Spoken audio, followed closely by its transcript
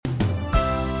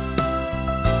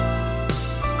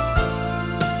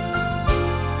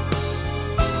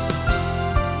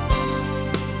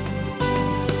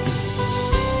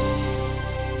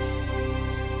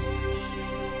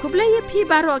Blei pi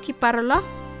baro ki paralok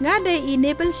ngade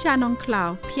enable shanong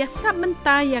cloud piasngap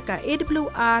mentaya ka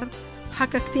AWR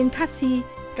hakaktin kasi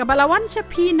kabalawan siya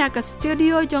pi na ka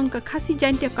studio jong ka kasi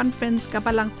Giant Conference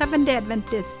kabalang 7-day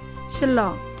Adventist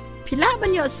Shalom. Pila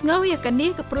banyo sngaw ya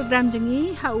kani ka program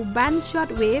jongi hauban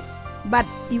shortwave but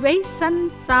iway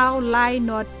san sao lai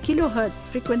not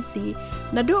kilohertz frequency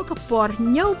nado ka por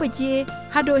nyaw baje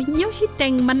hado nyaw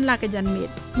shiteng man la ka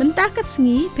janmit menta ka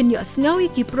sngi pinyo sngaw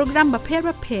ki program ba per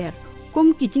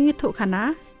kum ki jingi tho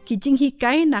khana ki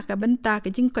jinghikai na ka benta ka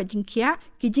jingko jingkhia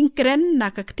ki jingkren na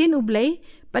ka tin Blei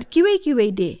but kiwe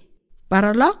de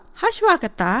paralok haswa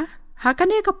kata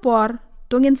hakane ka por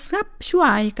tungin sngap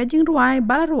shuai ka jingruai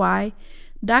balarwai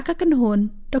da ka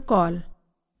kanhun tokol.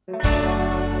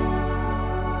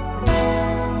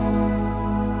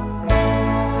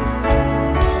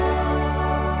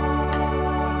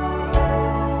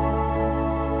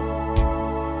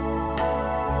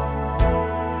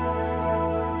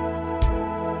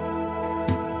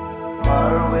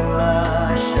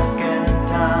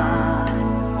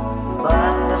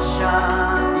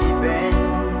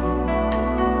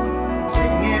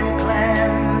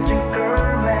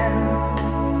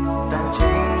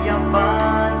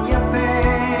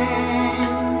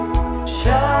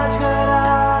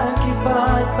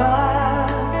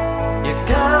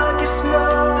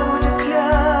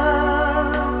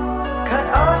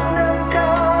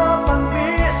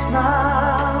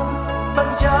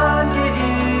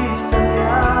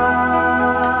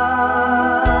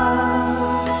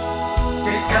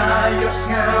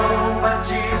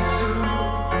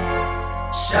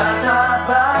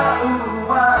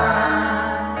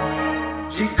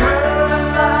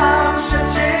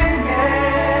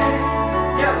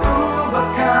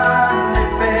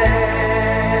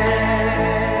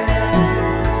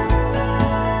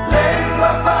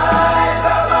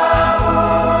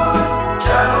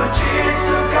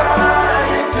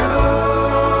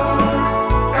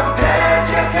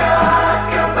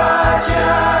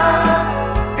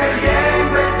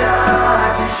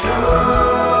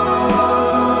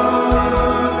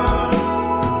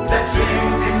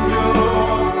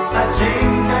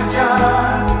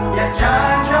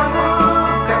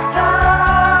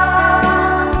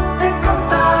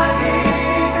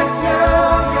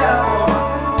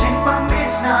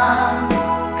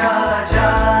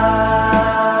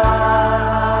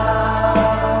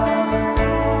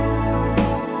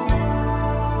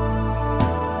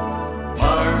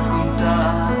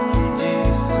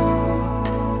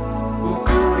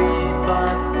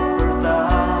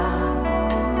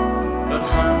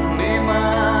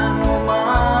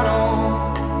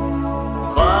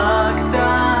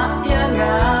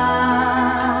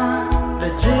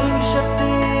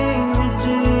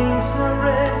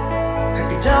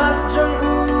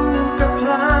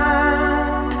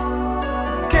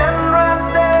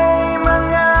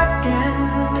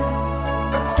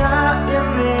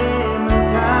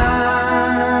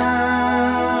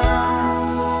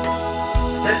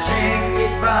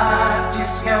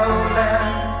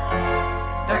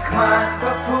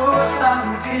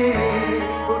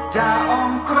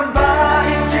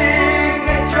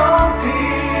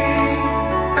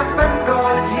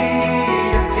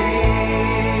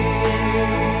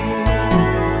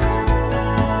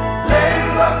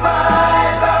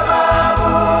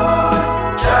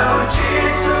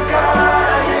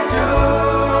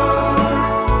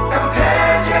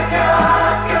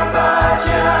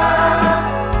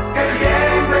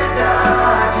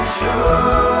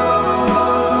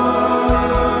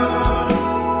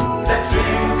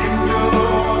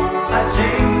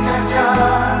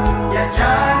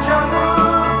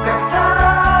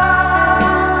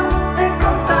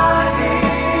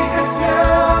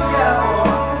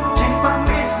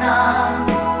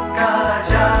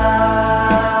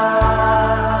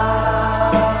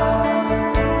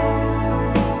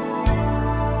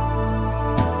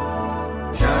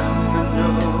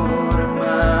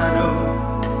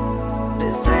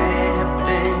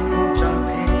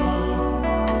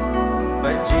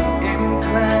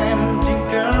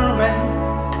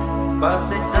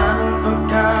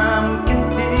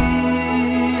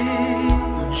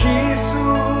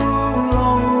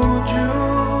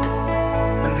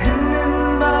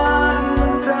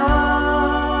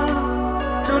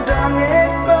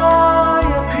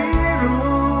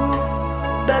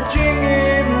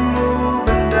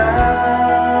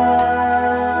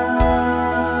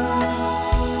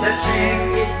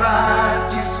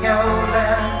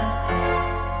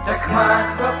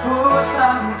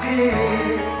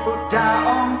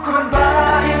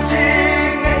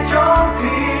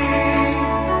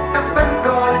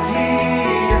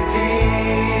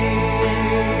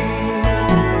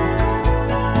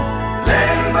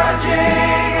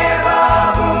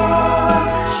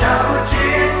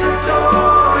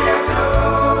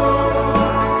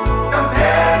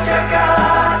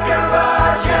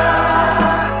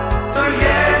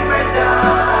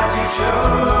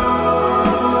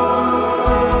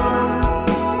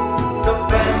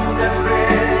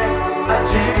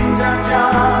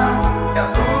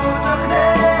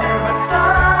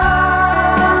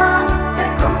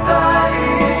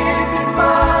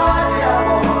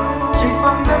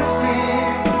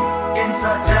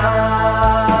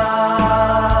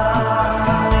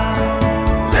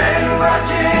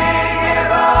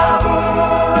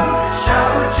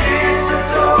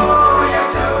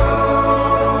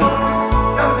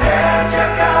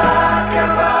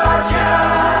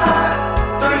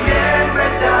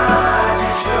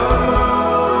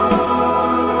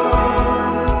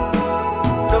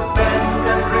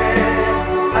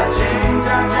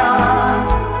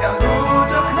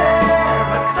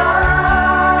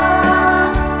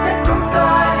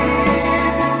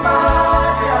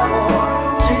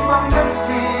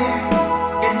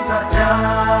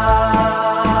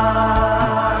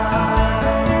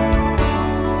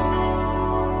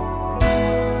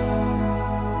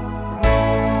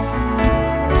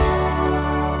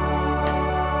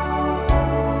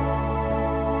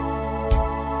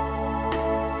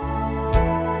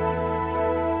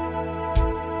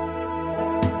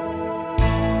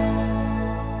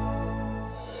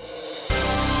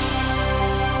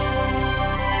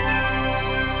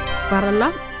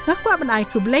 paralog ngakwa banai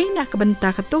ku Blei na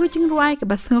kabenta ka to jingruai ka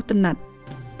basngau tenat.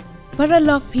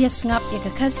 Paralog pia sngap ya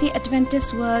kasi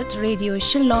Adventist World Radio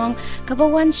Shillong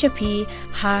kabawan shapi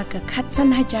ha ka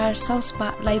khatsan hajar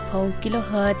sauspa laipo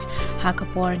kilohertz ha ka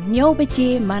por nyo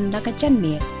beje man la ka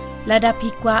janme lada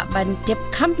pikwa ban tip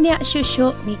company shusho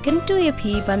mi kentu ya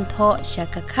pi ban tho sha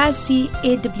ka kasi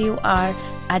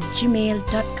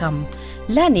awr@gmail.com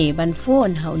lani ban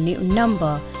phone hau ni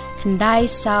number khandai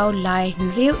sao lai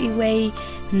real iway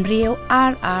real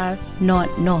rr not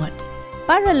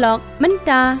Paralog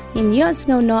menta in yos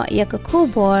ngono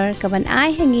yakakubor kaban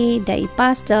ai hangi dai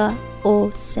pastor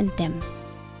o sentem.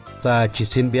 Sa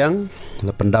cisin biang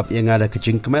la pendap yang ada ke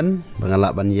jingkemen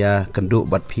bangalak ban ya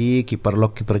kenduk bat pi ki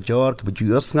parlog ki perjor ki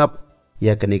baju sngap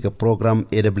ya kene ke program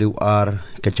AWR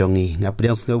kejongi ngap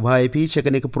yang sngau hai pi che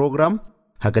kene ke program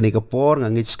ha kene ke por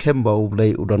ngangi skem bau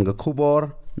Blei udon ke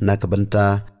kubor na ke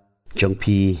benta jong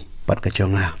pi pat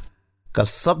kejonga. Ka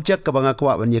subjek ka banga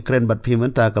kwa ban ye kren bat pi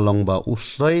menta ka long ba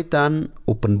Soitan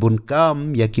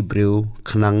pynbunkam ya ki Briew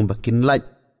khnang bakin laj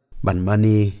ban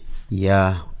mani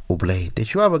ya Blei te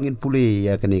shwa bangin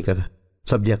puli ya kani ka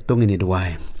subjek tong ini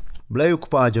duai Blei ku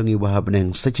pa jongi wa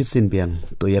habneng sachisin biang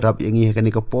to yarap yangi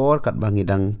kani ka por kat bangi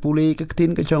dang puli ka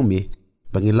tin ka chongmi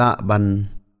bangila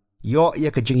ban yo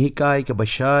ya ka jinghikai ka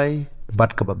bashai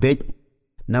bat ka babej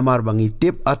namar bangi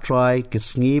tip atrai ke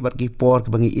sngi bat ki por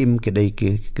ke bangi im ke dai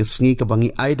ke sngi ke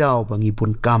bangi aidau bangi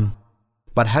pynskhem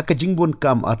bat ha ke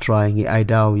jingbunkam atrai ngi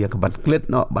aidau ya ke ban klet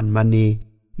no ban mani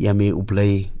ya me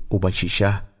Blei uba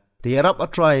shisha te yarap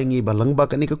atrai ngi balang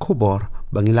ba kani ke khubor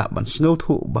bangi la ban snau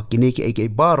thu bakini ke ai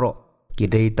baro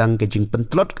ke dai tang ke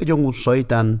jingpynshoi ke jong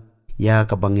Soitan ya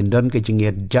ke bangin don ke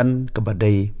jinget jan ke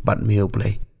badai bat me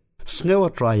Blei Sngawa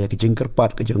traya ke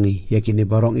jingkerpat ke jongi yakini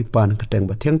barong ipan keteng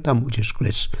bateng tamu Jisu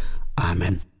Kristus.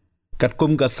 Amen. Kat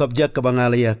kum ka subjek ke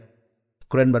bangalia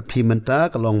kren bat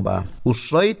pimenta kalong ba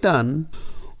Soitan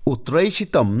trei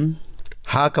shitom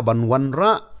ha ka ban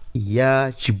wanra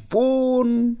ya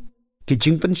cipun ke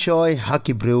jingpynshoi ha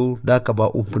ki Briew da ka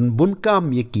ba pynbunkam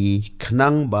yaki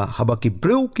khnang ba haba ki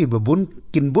Briew ki babun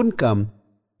kin bunkam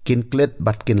kin klet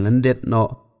bat kin lyndet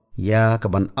no ya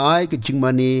kaban ai ke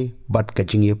jingmani bat ka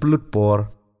jingi pelut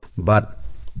por bat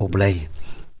Blei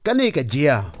kani ka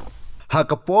jia ha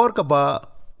ka por ka ba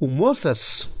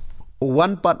Moses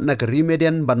wan pat na ka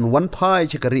remedian ban wan pai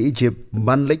che ka Egypt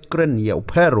ban lek kren ya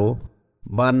Pharaoh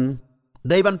ban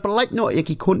dai ban pelaj no ya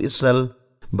ki Khun Israel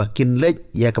bakin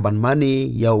lek ya ka ban mani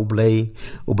ya Blei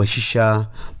uba shisha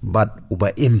bat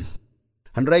uba im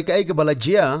handrai ka ai ka bala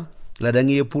jia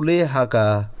ladangi pule ha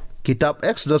ka Kitab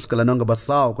Exodus kalanong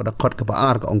kabasau kada kot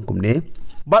kapaar ka ongkum ne.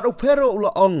 Bat upero ula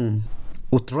ong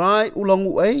utrai ulang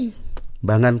uai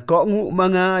bangan ko ngu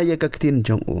mga ya kaktin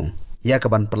jong u. Ya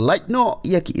kaban pelaj no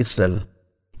ya ki Israel.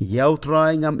 Ya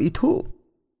utrai ngam itu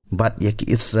bat ya ki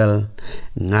Israel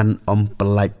ngan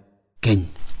pelaj ken.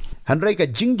 Handrai ka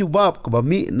jingjubab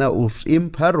kabami na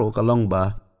usim Pharaoh kalong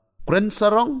ba kren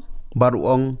sarong baru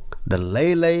ong da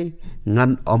lele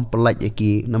ngan pelaj ya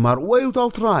ki namar uai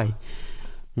utrai.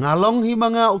 Ngalong hi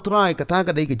mga utrai kata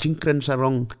ka dai ke jingkren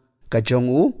sarong ka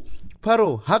jongu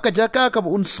Pharaoh ha ka jaka ka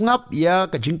sngap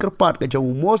ya ka jingkerpat ka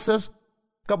jongu Moses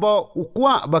ka ba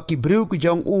ukwa ba ki Briew ki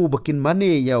jongu bakin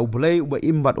mane ya Blei uba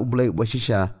imbat Blei uba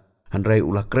shisha handrai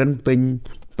ula kren pen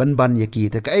ban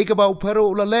yaki te ka ai ka ba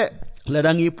Pharaoh ula le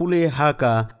ladangi pule ha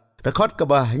ka rekod ka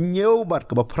ba nyeu bat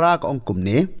ka ba pra ka ongkum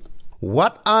ne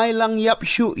wat ai lang yap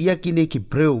shu yakini ki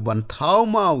Briew ban thau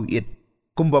mau it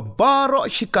kumba baro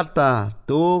shikata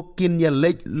to kin ya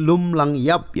lej lum lang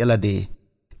yap yalade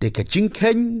de ka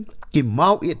jingken ki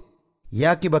mau it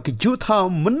ya ki ba ki jutha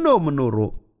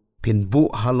menoro pinbu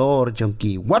halor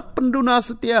jongki wat penduna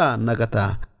setia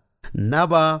nagata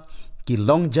naba ki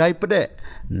long jai pede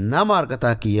namar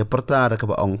kata ki ya pertara ka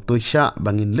ba ong tosha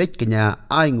bangin lej kenya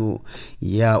aingu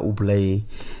ya Blei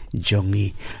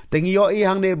jongi tengi yo i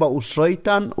hang ne ba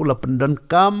Soitan ula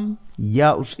pynbunkam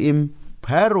ya usim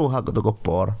Pharaoh ha ka to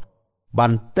por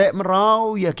bante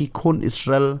merau ya ki Khun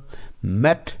Israel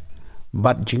met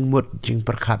bat jingmut jing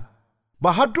perkhat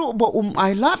bahadu ba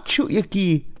ailat shu ya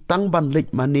ki tang ban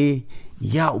lek mane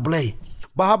ya Blei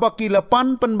bahaba ki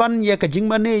lapan penban ya ka jing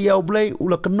mane ya Blei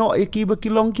ula keno ya ki ba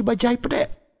kilong ki ba jai pede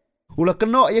ula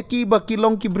keno ya ki ba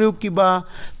kilong ki Briew ki ba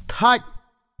thaj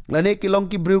lane kilong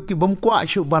ki Briew ki bom kwa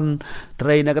shu ban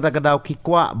trei na kata kadau ki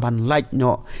kwa ban laj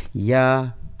no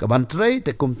ya kaban trei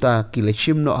te kumta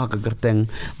kileshim no ha ka gerteng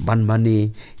ban mani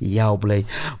ya Blei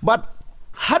but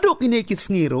haduk ini ki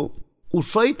sngiru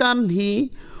Soitan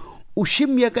hi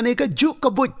usim ya kane ka juk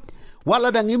kabut wala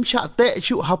dangim sha te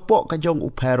shu hapok ka jong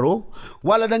Pharaoh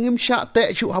wala dangim sha te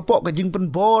shu hapok ka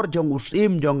jingpen bor jong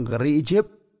usim jong kari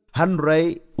Egypt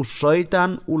hanrei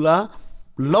Soitan ula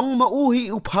long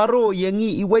mauhi uparo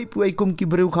yangi iwai puai kum ki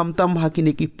Briew khamtam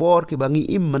hakini ki por ki bangi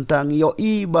im mentang yo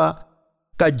iba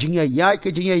ka jingya yai ka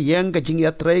jingya yang ka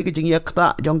jingya trei ka jingya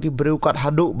kta jong ki Briew kat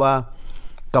hadu ba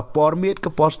ka por mit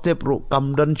ka por step ru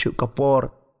kamdan chu ka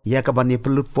por ya ka ban ye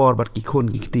pelut por bat ki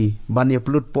Khun ki kti ban ye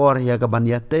pelut por ya ka ban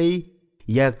ya tei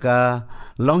ya ka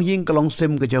long ying ka long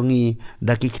sim ka jongi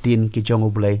da ki ktin ki jong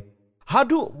Blei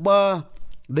hadu ba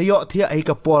dayo thia ai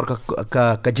ka por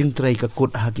ka jing trei ka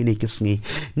kut hakini kisngi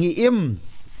ngi im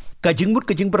ka jingmut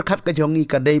ka jing berkhat ka jongi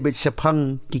ka dei bet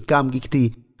sephang ki kam ki kti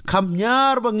kham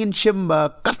nyar bangin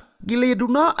shemba kat gile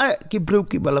duna ki Briew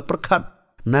ki bala perkhat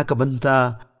na ka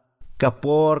banta ka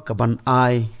por ka ban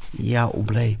ai ya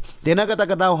Blei tena kata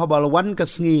ka daw habal wan ka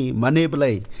sngi mane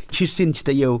Blei chisin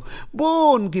chitayo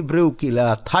bon ki Briew ki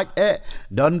la thaj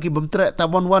don ki bumtre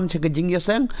tabon wan che ka jing ya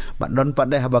seng ban don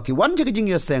pandai habaki wan che ka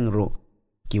jing ya seng ro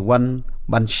ki wan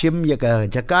ban shim ya ka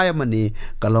jaka ya mani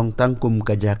kalong tangkum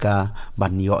ka jaka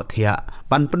ban yo thia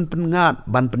ban pen ngat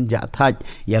ban pen ja thaj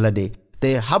ya la de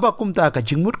te haba kum ta ka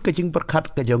jingmut ka jing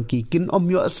perkhat ka jong ki kin om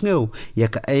yo sneu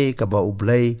ya ka ka ba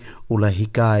Blei ula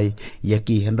hikai ya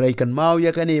ki henrei kan mau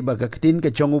ya ka ni ba ka tin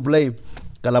ka jong Blei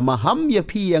kala maham ya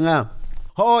phi ya nga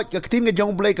ho ka tin ka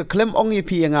jong Blei ka klem ong ya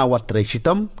phi ya nga wat trei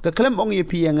shitom ka klem ong ya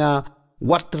phi ya nga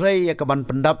wat trei ya ka ban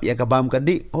pendap ya ka bam ka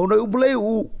di ho no Blei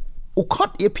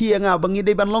ukot ya phi nga bangi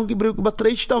dei ban long ki Briew ka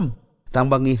trei shitom tang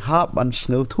bangi hap ban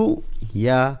sneu thu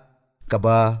ya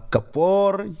kaba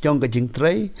kapor jong ka jing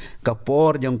trei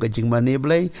kapor jong ka jing mane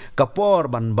Blei kapor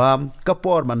ban bam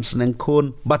kapor ban sneng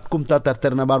Khun bat kum ta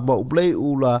terna bar ba Blei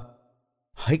ula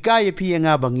hikai phi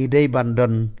nga bangi dei ban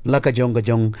don la ka jong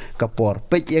kapor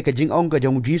pe ye ka jing ong ka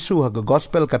jong Jisu ha ka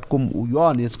gospel kat kum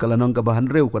uyon is kala nong ka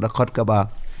bahan reu ka da khot ka ba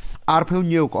arpheu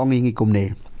nyeu ko ong ngi kum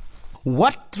ne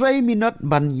wat trei minot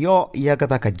ban yo ya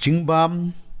kata ka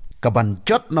jingbam ka ban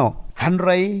jot no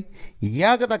hanrei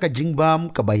ya kata ka jingbam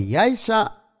ka ba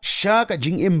yaisa sha ka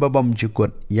jingim babam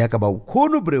jukut ya ka ba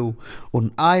Khun Briew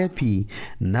un IP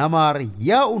namar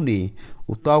ya uni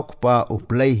utaw pa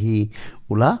Blei hi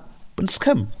ula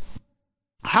pynskhem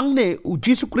hangne u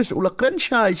Jisu Christ ula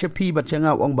krenshai shepi bat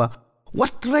changa ong ba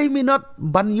wat trei minot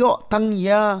ban yo tang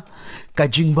ya ka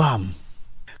jingbam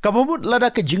kabamut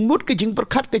lada ke jingmut ke jing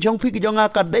perkhat ke jong phi ke jong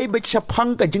ka dei bet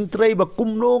saphang ke jing trei ba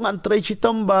kumno ngan trei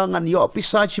shitom ba ngan yo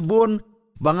pisa chibun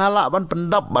bangala ban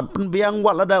pendap ban penbiang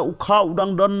wat lada ukha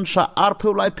udang don sa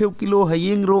arpheu lai pheu kilo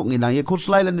haying ro nginang ye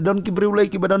khuslai lan don ki Briew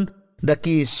lai ki badon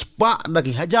daki spa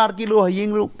daki 1000 kilo haying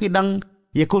ro kidang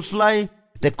ye khuslai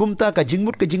te kumta ka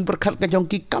jingmut ke jing perkhat ke jong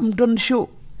ki kam don shu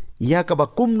ya ka ba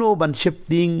kumno ban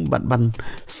shifting ban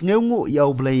sngeungu ya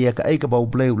Blei ya ka ai ka ba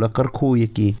Blei ula karkhu ye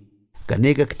ki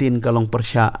kaneka ktin kalong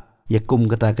persya yakum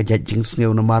kata ka jing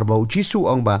sneu na marbau Jisu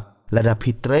ong ba lada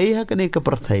fitrei ha kaneka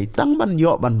perthai tang ban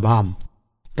yo ban bam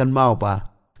kan mau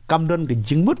pa kamdon ke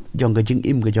jingmut jong ke jing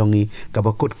im ke jongi ka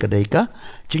bakut ka dei ka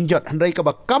jingjot handai ka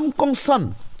ba kam kong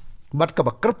san bat ka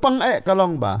ba kerpang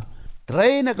kalong ba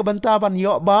trei na ka banta ban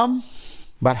yo bam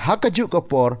bat ha ka ju ka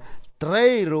por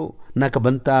trei ru na ka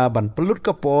banta ban pelut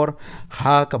ka por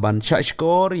ha ka ban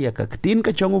shashkor ya ka ktin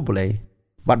ka jongu Blei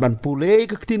bat ban pule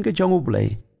ka ktin ka jong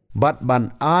Blei bat ban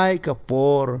ai ka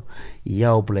por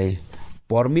ya Blei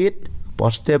por mit por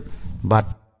step bat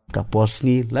ka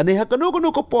posngi lani hakanu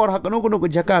ka por hakanu ka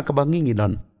jaka ka bangi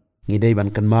ngidon ngidei ban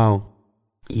kan mau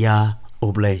ya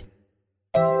Blei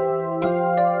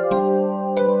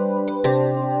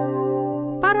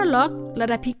paralog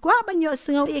lada pikwa ban yo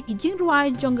sngau e ki jing ruai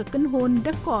jong ka kan hon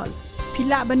da kol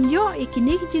pila ban yo e ki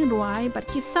ni jing ruai bat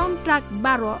ki soundtrack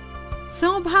baro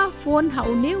Songba phone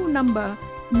hau new number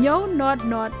nyo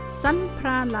not san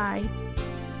pra lai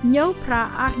nyo pra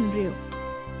arnriu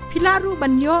pilaru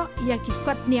banyo ya ki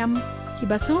kot niam ki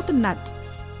ba song tenat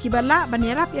ki bala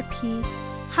banyarap ya phi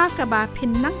ha ka ba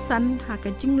phin nang san ha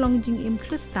ka jinglong jing im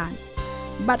Kristan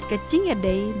bat ka jing ya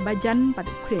dei bajan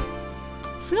bat Chris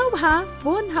Songba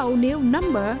phone hau new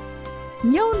number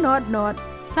nyo not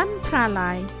san pra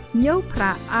lai nyo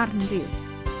pra arnriu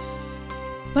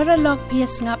Paralog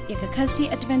pynskhem ya kasi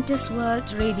Adventist World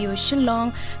Radio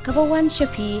Shillong kabawan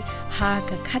shapi ha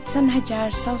ka khatsan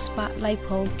hajar sauspa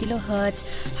laipo kilohertz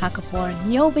ha ka por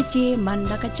nyo beje man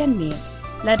la ka chanmi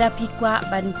lada pikwa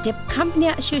ban tip company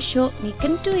shusho ni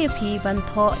kentu ya pi ban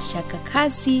tho shaka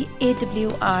kasi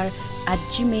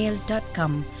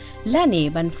awr@gmail.com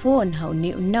lani ban phone hau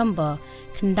ni number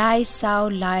khandai sao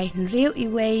lai nriu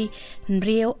iway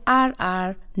nriu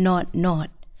rr not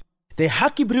te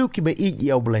haki Briew ki ba ig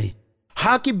ya Blei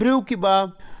haki Briew ki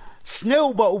ba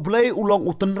sneu ba Blei ulong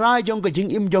utan rai jong ka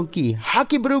jing im jong ki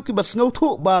haki Briew ki ba sneu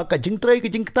thu ba ka jing trei ka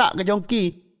jing ta ka jong ki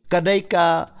kadai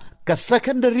ka ka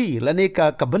secondary lani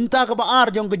ka benta ka baar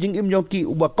jong ka jingim jong ki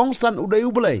uba kongsan udai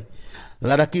ublei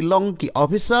lada kilong ki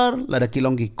officer lada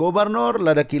kilong ki governor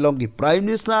lada kilong ki prime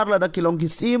minister lada kilong ki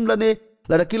sim lani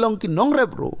lada kilong ki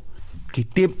nongrep ro ki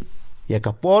tip ya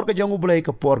kapor ka jong ublei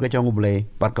kapor ka jong ublei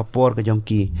par kapor ka jong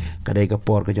ki kadai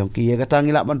kapor ka jong ki ya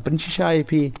katangi lakman pynshoi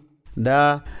pi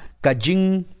da ka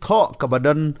jing tho ka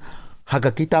badan haga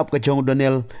kitab ka jong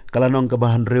Daniel kalanong ka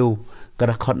bahan Briew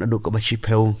kada khon adu ka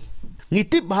bashipeu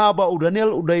ngitip haba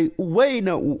Daniel udai uwei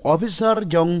na officer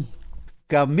jong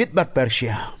ka mitbat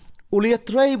Persia ulia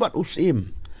trei bat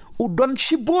usim udan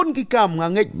shibun ki kam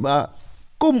ngangej ba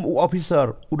kum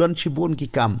officer udan shibun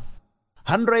ki kam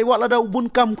handrai wala da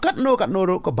ubun kam katno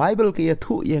ro ka Bible ki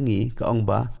yathu yangi ka ong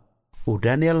ba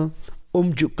Daniel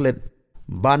juklet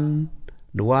ban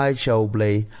duai shau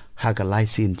Blei haga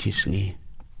laisin chisngi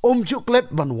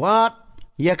juklet ban wat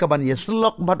ya ka ban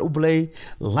yeslok bat Blei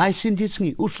laisin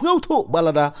chisngi usngau thu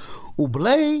balada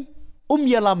Blei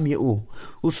yalam yu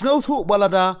usngau thu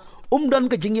balada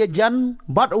dan ka jingye jan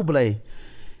bat Blei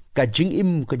ka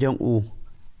jingim ka jong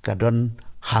ka don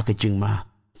ha ka jingma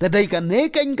tadai ka ne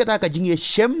kan kata ka jingye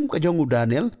shem ka jong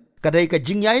Daniel kadai ka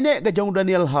jingyai ne ka jong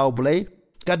Daniel ha Blei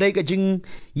kadai ka jing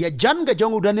ya jan ka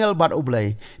jong Daniel bat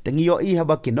Blei tengiyo i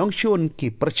haba ki nongshun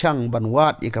ki perchang ban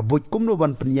wat ya ka buj kumno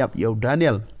ban penyap ya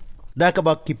Daniel da ka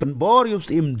ba ki penbor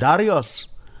im Darius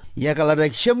ya kala da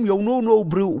shem yo no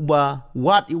Briew ba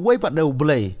wat i wei pat da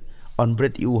Blei on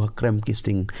bread iu ha krem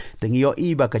kisting tengiyo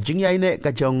i ba ka jingyai ne ka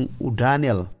jong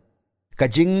Daniel ka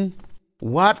jing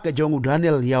wat ka jong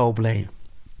Daniel ya Blei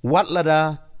wat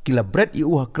lada kila bread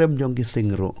iu ha krem jong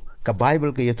kisting ro ka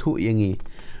Bible ka yathu yangi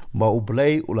ba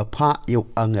Blei ula pa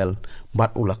yu angel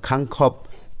bat ula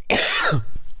kangkop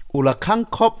ula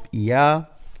kangkop ya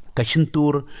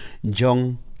kasintur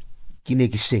jong kine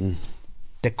kising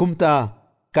te kumta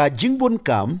ka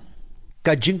jingbunkam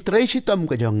ka trei shitom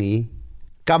ka jongi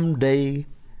kam dei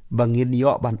bangin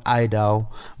yo ban aidau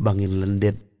bangin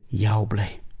lyndet yau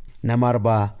Blei namar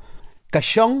ba ka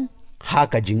shong ha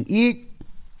ka jing i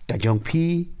ka jong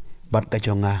pi bat ka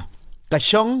jonga ka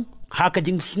shong ha ka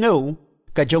jing sngau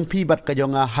ka jong pi bat ka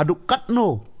jonga haduk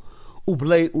katno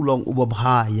Blei ulong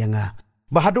ubabha yanga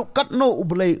bahaduk katno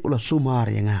Blei ula sumar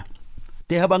yanga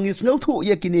te habangin sngau thu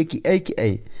ya kine ki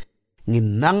ai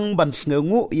nginang ban sngau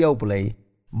ngu ya Blei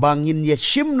bangin ya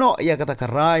shimno ya kata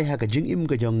karai ha ka jingim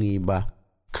ka jongi ba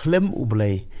klem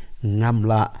Blei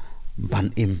ngamla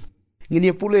ban im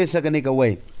ngini pule sa kane ka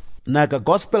wei na ka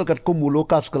gospel kat kumu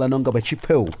Lukas kala nong ka ba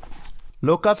chipeu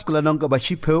Lukas kala nong ka ba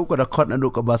chipeu ka da khot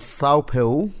anu ka ba sau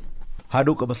peu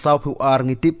hadu ka ba sau peu ar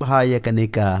ngitip ha ya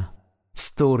kane ka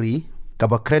story ka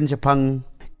ba kren japang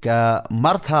ka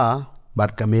Martha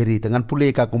bat ka Mary dengan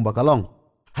pule ka kumba kalong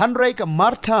handrai ka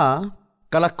Martha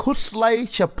kala khuslai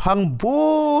chapang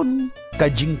bun ka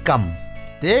jingkam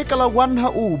te kala wan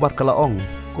ha bat kala ong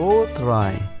ko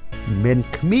trei men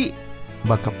khmi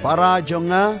ba ka para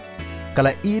jonga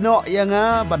kala ino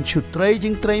yanga ban trei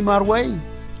jing trei marwai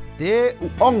te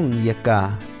ong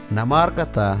yaka namar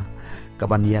kata ka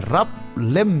ban yarap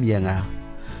lem yanga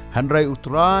handrai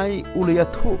utrai ulia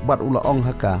thu bat ula ong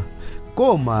haka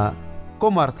ko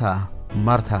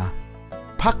Martha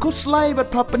pakuslai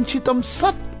bat papen shitom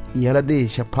sat yala de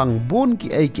shapang bun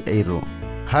ki ai ro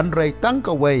handrai tang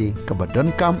ka wei ka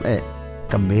badan kam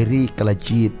ka Mary kala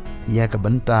jit ya ka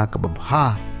benta ka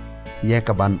babha ya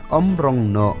ka ban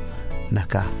omrong no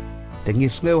naka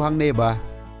tengis ngeu hang ne ba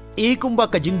i kumba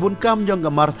ka jingbunkam jong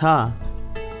ka Martha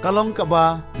kalong ka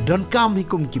ba don kam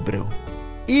hikum ki Briew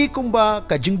i kumba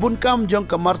ka jingbunkam jong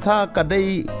ka Martha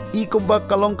kadai i kumba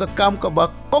kalong ka kam ka ba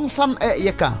kongsan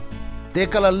ya ka te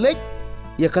kala lek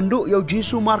ya kandu yo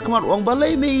Jisu mar kamar wang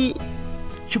balai mi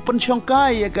chupan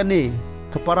shongkai ya kane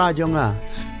kapara jonga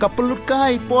kapelut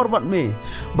kai porbat me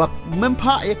bak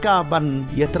mempa ya ka ban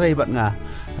ya trei bat nga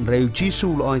reu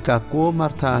Jisu lo ka ko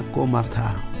Martha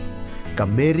ka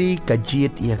Mary ka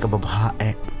jit ya ka babha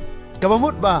ka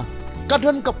bamut ba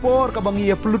kadhan kapor ka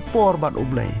bangi ya pelut por bat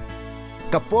Blei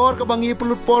kapor ka bangi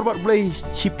pelut por bat Blei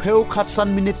chipeu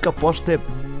khatsan minit ka postep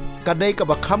kadai ka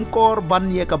bakham kor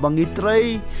ban ya ka bangi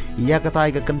trei ya ka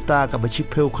tai ka kenta ka bachi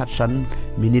peu khatsan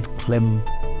minit klem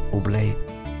Blei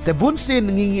te bunsin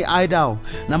ngingi aidau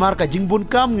namar ka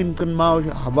jingbunkam ngin kan mau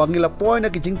habangi la poi na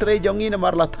ki jing trei jongi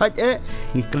namar la thaj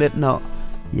ngi klet no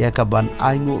ya ka ban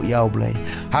aingu ya Blei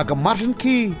ha ka marsin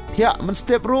ki thia man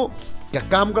step ru ka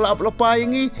kam kala aplopa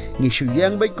ngi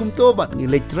suyang bai kum to bat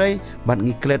ngi letrei bat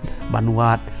ngi klet ban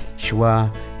wat shwa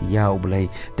ya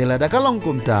Blei tela da kalong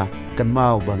kumta kan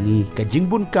mau bangi ka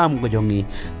jingbunkam ko jongi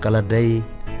kala dai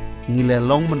ngi le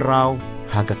long man raw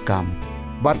ha ka kam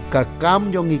bat ka kam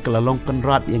jongi kala long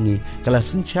kenrat yangi kala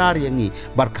senchar yangi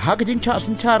bat ha ka jing cha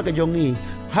senchar ka jongi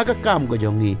ha ka kam ka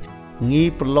jongi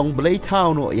ngi perlong Blei thau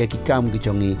no ya ki kam ka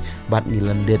jongi bat ni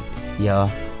lyndet ya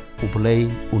Blei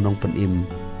unong penim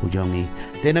ujongi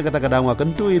tena kata kadang wa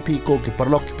kentui pi ko ki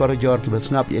perlok ki parjor ki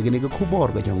sngap ya gini ka kubor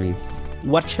ka jongi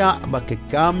watcha ba ke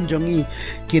kam jongi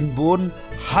kin bun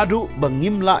hadu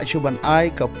bangimla chuban ai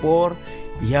kapor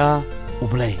ya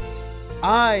Blei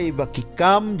ai ba ki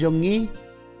kam jongi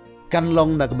kan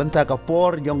long na benta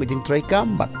kapor jong jing trei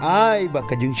kam bat ai ba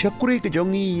ka jingshakri ka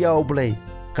jongi ya Blei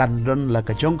kan don la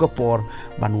ka jong kapor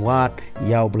ban wat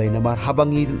ya Blei namar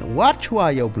habangi wat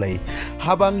chua ya Blei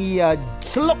habangi ya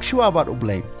selok chua bat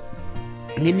Blei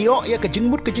ninyo ya ka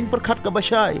jingmut ka jing perkhat ka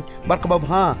basai bat ka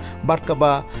babha bat ka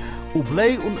ba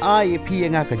Blei un ai pi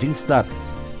nga ka jing start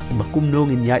ba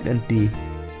kumnong in yai danti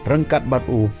rangkat bat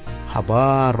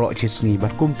haba ro chisngi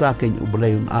bat kumta ken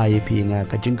Blei un ai pi nga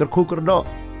ka jing kerku kerdo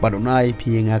bat un ai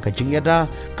pi nga ka jing yada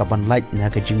kapan light nga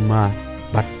ka jing ma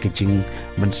bat ka jing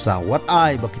mensawat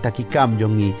ai ba kita kikam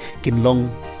jongi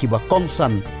kinlong kiba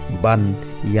kongsan ban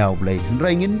yau Blei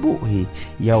hendrai ngin bu hi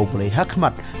yau Blei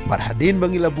hakmat bat hadin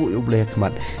bangila bu Blei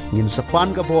hakmat ngin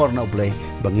sepan ka bor na Blei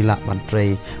bangila ban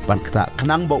trei ban kata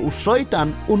kenang ba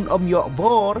Soitan un yo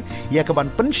bor ya ka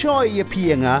ban pynskhem ya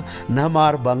pianga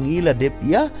namar bangila dep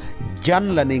ya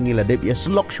jan la ningila dep ya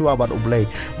slok shwa bat Blei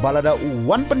balada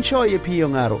wan pynskhem ya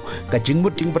piangaro ka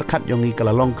jingmut jing berkat jongi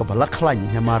kalalong ka balaklan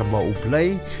namar ba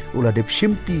Blei ula dep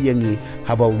shimti yangi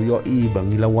habau yo i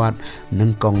bangila wat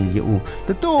nengkong yeu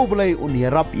tetu Blei un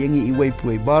yarap yangi iwei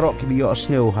puai barok ki yo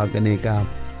snow hagane ka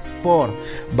por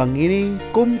bangini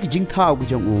kum ki jing thau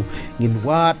ki jong ngin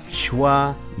wat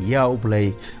shwa yau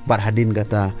Blei bar hadin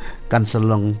kata kan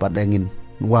selong padangin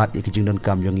wat ki jing dan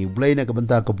kam jong Blei na ka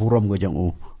benta ka burom go jong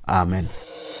amen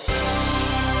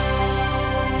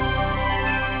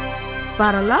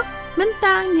Paralok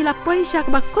mentang nila poi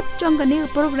syak bakut jong kani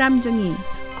program jongi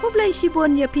Blei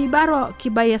shibon ya pi baro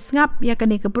ki baya sngap ya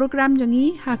kani ke program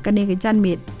jongi ha kani ke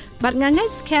janmit bat ngangai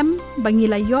scam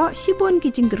bangila yo shibon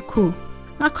ki jinggerku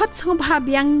ngakot sngap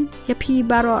yang ya pi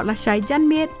baro la shai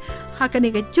janmit ha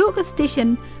kani ke ju ke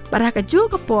station bar ha ke ju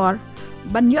ke por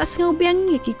ban yo sngap yang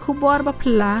ya ki kubor ba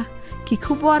phla ki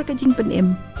kubor ke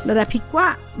jingpynshoi la pi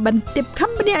kwa ban tip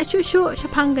company shushu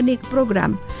shapang kani ke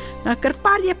program ngakar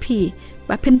par ya pi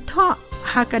ba pintho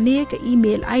ha kani ke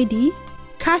email ID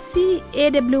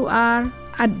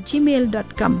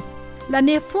khasiawr@gmail.com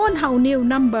Lane phone hau new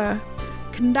number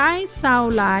kendai sao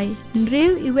lai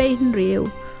rew iwei rew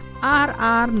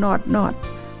rr not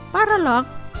paralog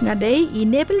ngadei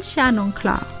enable shanong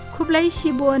kla kublai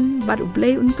shibon bar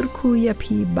Blei unkerku ya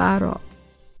pi baro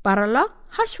paralog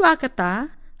haswa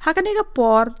kata hakane ka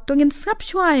por tungin skap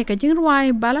shwai ka jingruai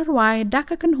balarwai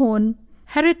daka kanhon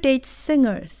heritage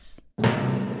singers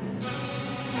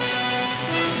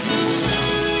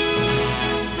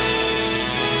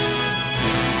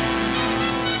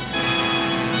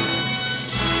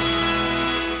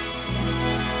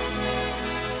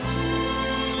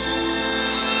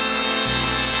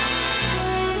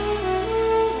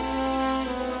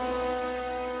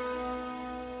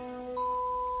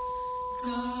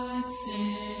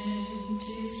Sent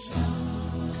his son,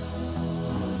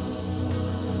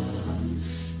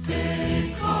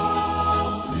 they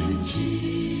called him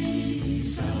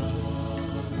Jesus.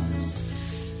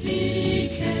 He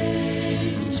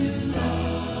came to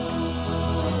love,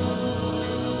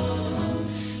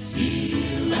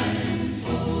 heal and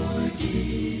forgive.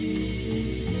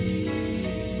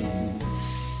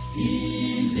 He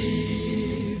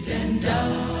lived and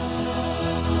died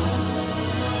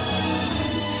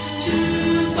to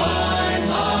buy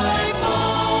my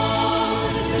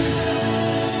pardon.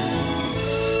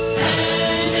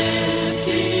 An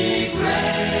empty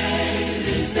grave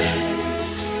is there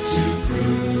to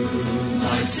prove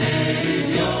my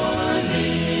Savior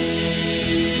lives.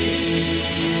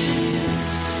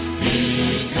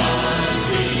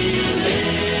 Because He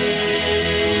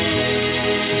lives,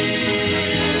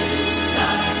 I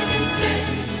can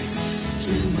face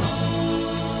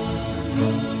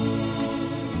tomorrow.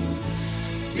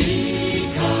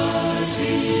 Because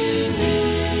He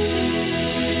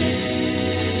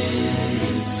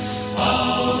lives,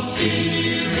 all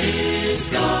fear is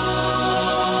gone.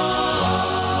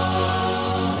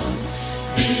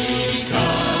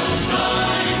 Because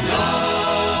I'm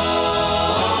gone,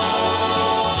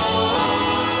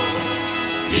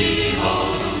 He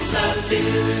holds the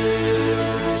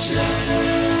future,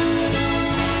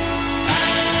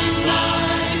 and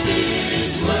life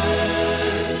is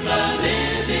worth the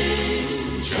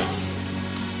living just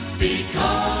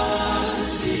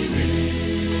because He lives.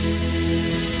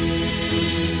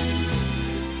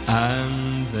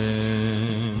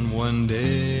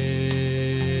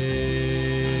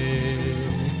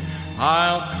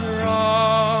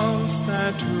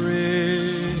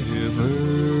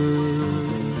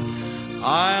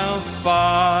 I'll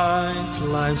fight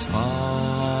life's final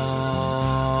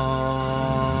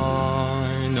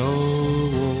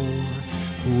war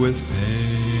with pain.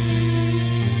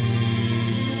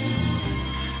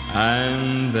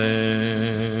 And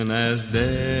then as death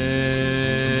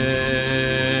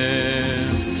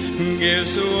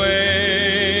gives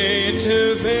way to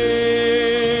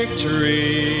victory,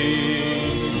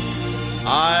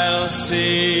 I'll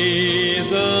see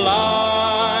the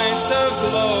lights of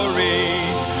glory,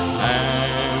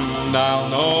 and I'll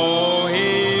know